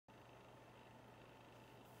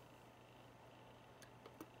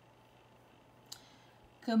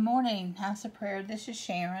Good morning, House of Prayer. This is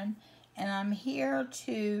Sharon, and I'm here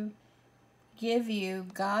to give you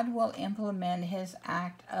God will implement His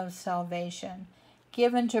act of salvation,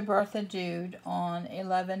 given to Bertha Dudde on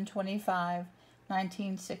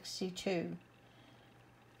 11/25/1962.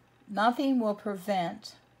 Nothing will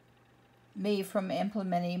prevent me from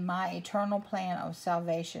implementing my eternal plan of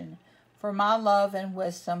salvation, for my love and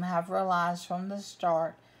wisdom have realized from the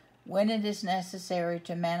start when it is necessary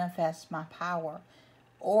to manifest my power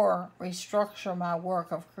or restructure my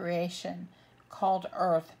work of creation called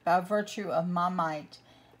earth by virtue of my might,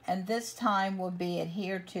 and this time will be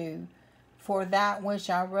adhered to, for that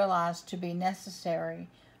which I realize to be necessary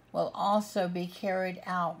will also be carried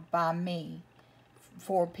out by me,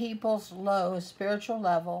 for people's low spiritual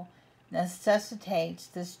level necessitates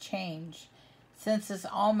this change, since it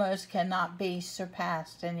almost cannot be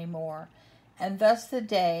surpassed anymore, and thus the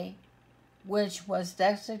day which was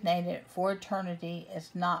designated for eternity is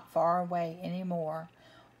not far away anymore.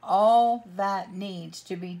 All that needs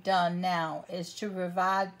to be done now is to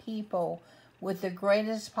provide people with the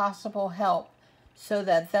greatest possible help so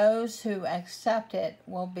that those who accept it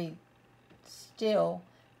will still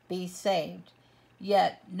be saved.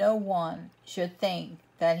 Yet no one should think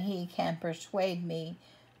that he can persuade me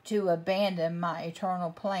to abandon my eternal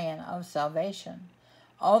plan of salvation,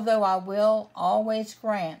 although I will always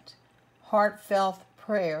grant heartfelt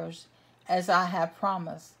prayers as I have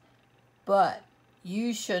promised. But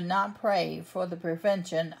you should not pray for the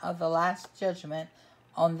prevention of the last judgment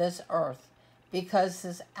on this earth, because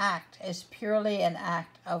this act is purely an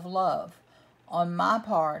act of love on my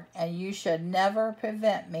part, and you should never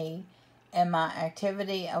prevent me in my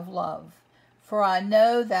activity of love. For I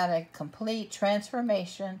know that a complete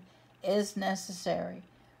transformation is necessary,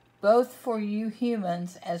 both for you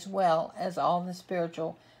humans as well as all the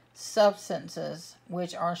spiritual substances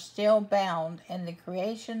which are still bound in the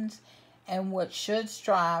creations and which should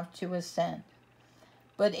strive to ascend.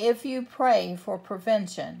 But if you pray for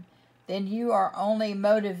prevention, then you are only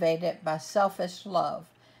motivated by selfish love,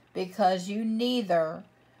 because you neither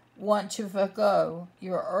want to forgo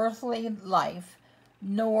your earthly life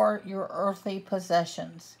nor your earthly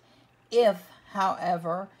possessions. If,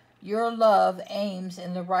 however, your love aims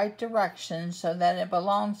in the right direction so that it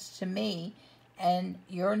belongs to me and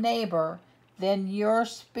your neighbor, then your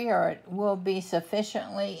spirit will be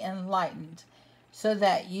sufficiently enlightened so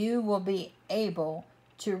that you will be able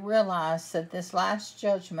to realize that this last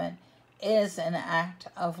judgment is an act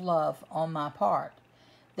of love on my part.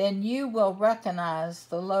 Then you will recognize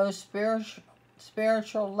the low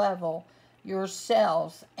spiritual level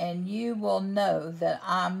yourselves, and you will know that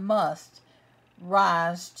I must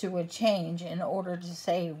rise to a change in order to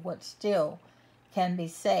save what still can be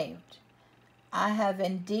saved. I have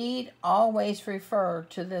indeed always referred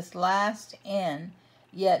to this last end,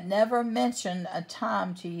 yet never mentioned a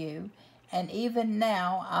time to you, and even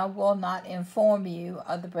now I will not inform you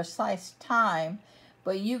of the precise time,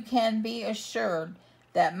 but you can be assured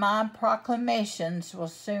that my proclamations will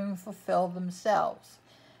soon fulfill themselves,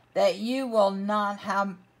 that you will not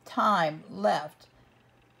have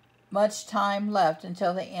much time left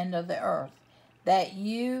until the end of the earth, that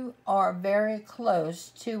you are very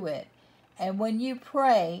close to it. And when you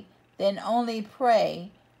pray, then only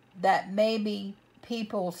pray that maybe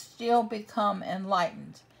people still become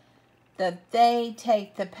enlightened, that they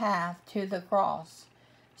take the path to the cross,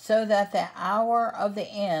 so that the hour of the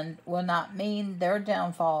end will not mean their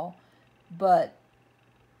downfall, but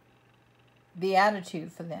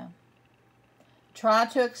beatitude for them. Try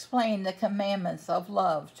to explain the commandments of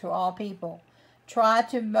love to all people. Try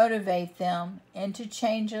to motivate them into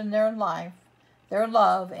changing their love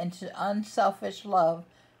into unselfish love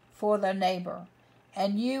for their neighbor.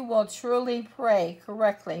 And you will truly pray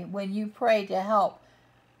correctly when you pray to help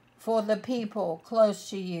for the people close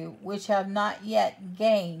to you which have not yet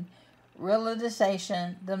gained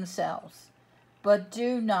realization themselves. But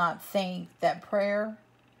do not think that prayer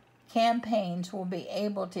campaigns will be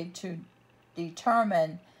able to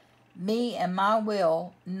determine me and my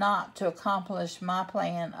will not to accomplish my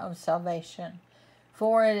plan of salvation,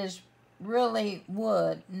 for it really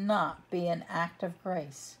would not be an act of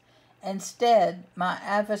grace. Instead, my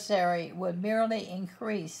adversary would merely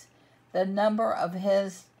increase the number of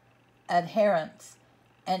his adherents,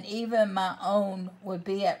 and even my own would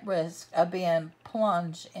be at risk of being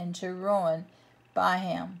plunged into ruin by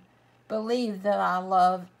him. Believe that I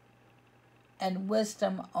love and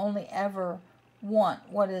wisdom only ever want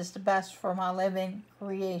what is the best for my living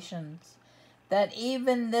creations, that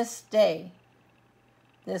even this day,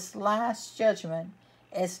 this last judgment,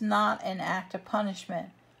 is not an act of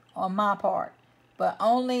punishment on my part, but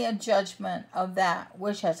only a judgment of that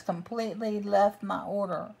which has completely left my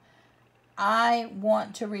order. I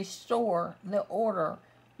want to restore the order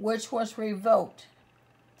which was revoked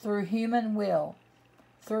through human will,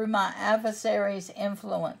 through my adversary's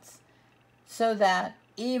influence, so that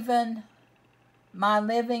even my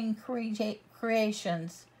living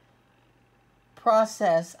creation's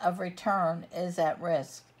process of return is at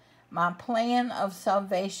risk. My plan of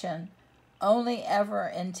salvation only ever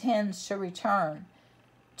intends to return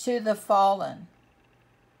to the fallen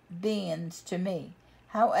beings to me.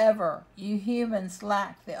 However, you humans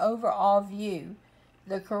lack the overall view,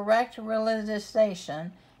 the correct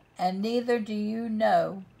realization, and neither do you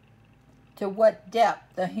know to what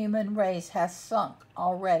depth the human race has sunk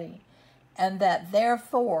already, and that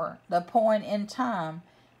therefore the point in time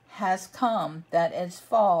has come that its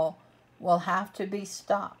fall will have to be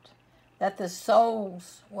stopped, that the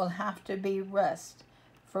souls will have to be wrested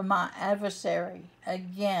from my adversary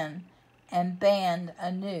again and banned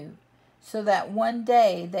anew, so that one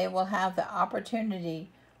day they will have the opportunity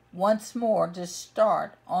once more to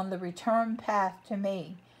start on the return path to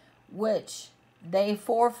me, which they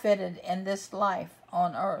forfeited in this life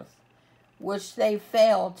on earth, which they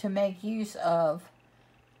failed to make use of,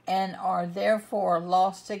 and are therefore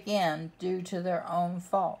lost again due to their own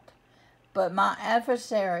fault. But my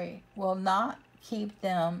adversary will not keep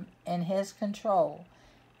them in his control,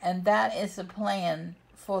 and that is the plan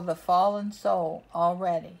for the fallen soul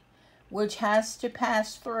already, which has to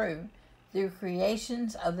pass through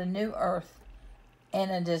creations of the new earth in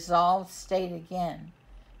a dissolved state again.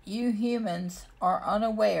 You humans are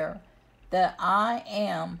unaware that I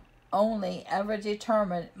am only ever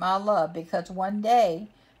determined my love, because one day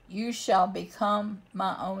you shall become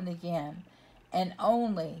my own again, and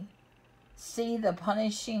only see the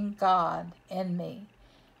punishing God in me.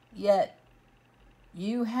 Yet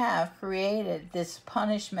you have created this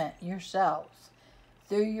punishment yourselves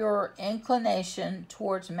through your inclination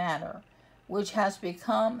towards matter, which has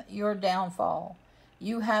become your downfall.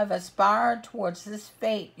 You have aspired towards this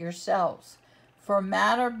fate yourselves, for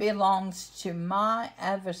matter belongs to my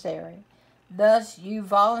adversary. Thus you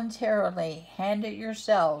voluntarily handed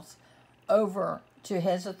yourselves over to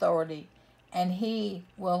his authority, and he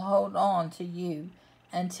will hold on to you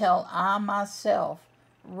until I myself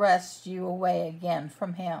wrest you away again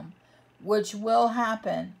from him, which will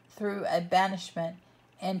happen through a banishment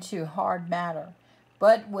into hard matter,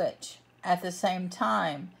 but which at the same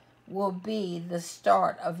time will be the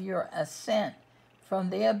start of your ascent from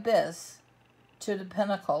the abyss to the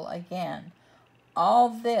pinnacle again. All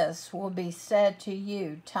this will be said to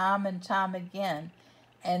you time and time again,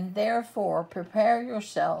 and therefore prepare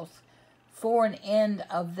yourselves for an end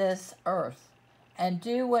of this earth, and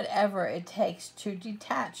do whatever it takes to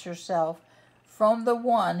detach yourself from the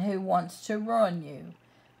one who wants to ruin you.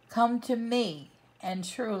 Come to me, and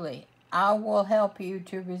truly I will help you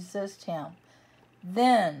to resist him.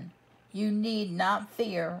 Then you need not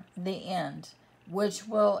fear the end, which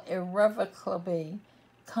will irrevocably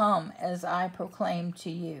come as I proclaim to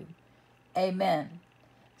you. Amen.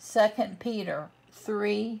 2 Peter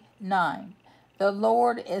 3:9. The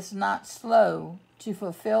Lord is not slow to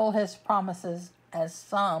fulfill his promises, as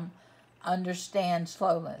some understand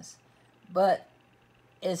slowness, but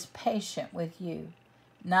is patient with you,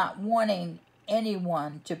 not wanting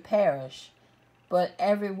anyone to perish, but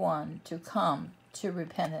everyone to come to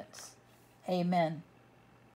repentance. Amen.